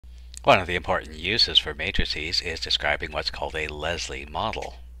One of the important uses for matrices is describing what's called a Leslie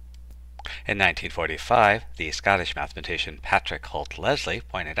model. In 1945, the Scottish mathematician Patrick Holt Leslie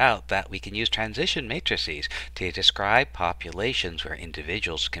pointed out that we can use transition matrices to describe populations where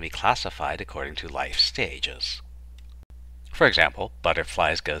individuals can be classified according to life stages. For example,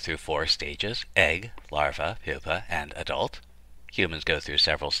 butterflies go through 4 stages: egg, larva, pupa, and adult. Humans go through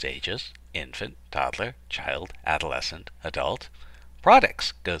several stages: infant, toddler, child, adolescent, adult.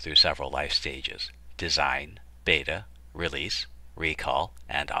 Products go through several life stages: design, beta, release, recall,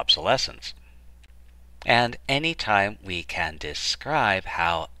 and obsolescence. And anytime we can describe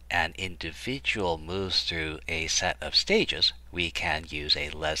how an individual moves through a set of stages, we can use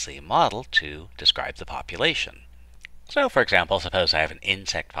a Leslie model to describe the population. So, for example, suppose I have an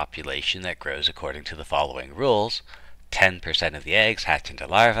insect population that grows according to the following rules. 10% of the eggs hatch into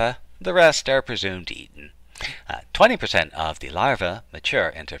larvae, the rest are presumed eaten. 20% of the larvae mature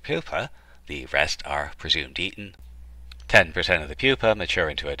into pupa, the rest are presumed eaten. 10% of the pupa mature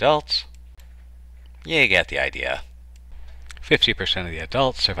into adults. You get the idea. 50% of the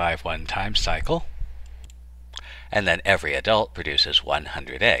adults survive one time cycle. And then every adult produces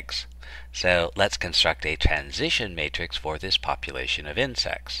 100 eggs. So let's construct a transition matrix for this population of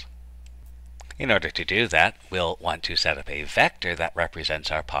insects. In order to do that, we'll want to set up a vector that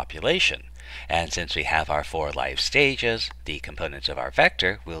represents our population. And since we have our 4 life stages, the components of our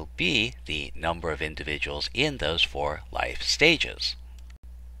vector will be the number of individuals in those 4 life stages.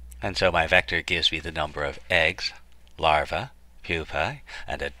 And so my vector gives me the number of eggs, larvae, pupae,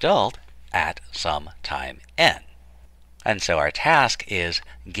 and adult at some time n. And so our task is,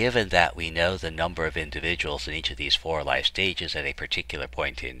 given that we know the number of individuals in each of these 4 life stages at a particular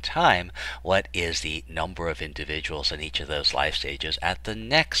point in time, what is the number of individuals in each of those life stages at the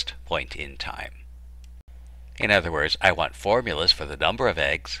next point in time? In other words, I want formulas for the number of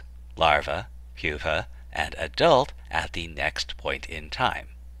eggs, larvae, pupa, and adult at the next point in time.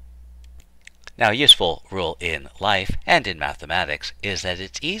 Now, a useful rule in life and in mathematics is that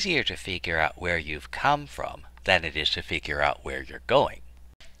it's easier to figure out where you've come from than it is to figure out where you're going.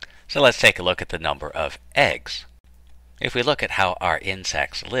 So let's take a look at the number of eggs. If we look at how our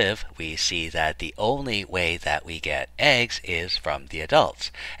insects live, we see that the only way that we get eggs is from the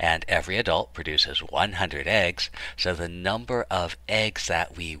adults. And every adult produces 100 eggs, so the number of eggs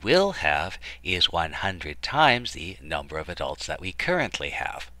that we will have is 100 times the number of adults that we currently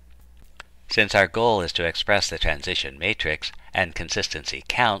have. Since our goal is to express the transition matrix and consistency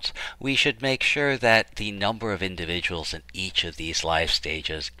counts, we should make sure that the number of individuals in each of these life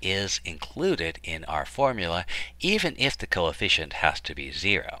stages is included in our formula, even if the coefficient has to be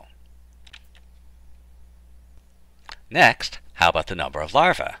 0. Next, how about the number of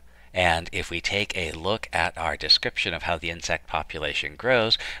larvae? And if we take a look at our description of how the insect population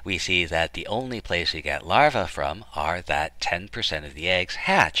grows, we see that the only place we get larvae from are that 10% of the eggs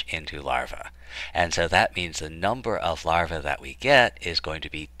hatch into larvae. And so that means the number of larvae that we get is going to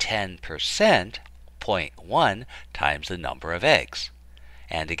be 10%, 0.1, times the number of eggs.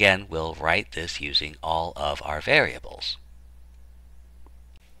 And again, we'll write this using all of our variables.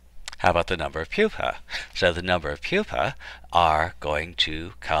 How about the number of pupa? So the number of pupa are going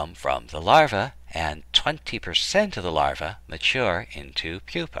to come from the larva, and 20% of the larvae mature into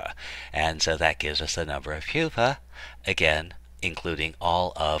pupa. And so that gives us the number of pupa, again, including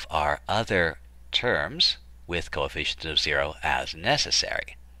all of our other terms with coefficients of 0 as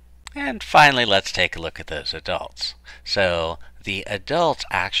necessary. And finally, let's take a look at those adults. So the adults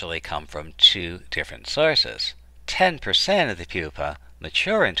actually come from 2 different sources. 10% of the pupa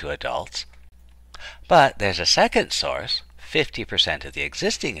mature into adults, but there's a second source. 50% of the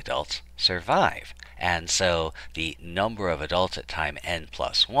existing adults survive, and so the number of adults at time n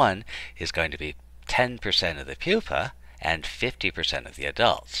plus 1 is going to be 10% of the pupa and 50% of the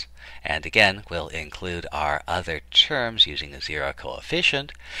adults. And again, we'll include our other terms using a 0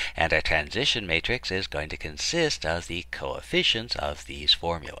 coefficient, and our transition matrix is going to consist of the coefficients of these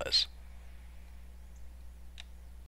formulas.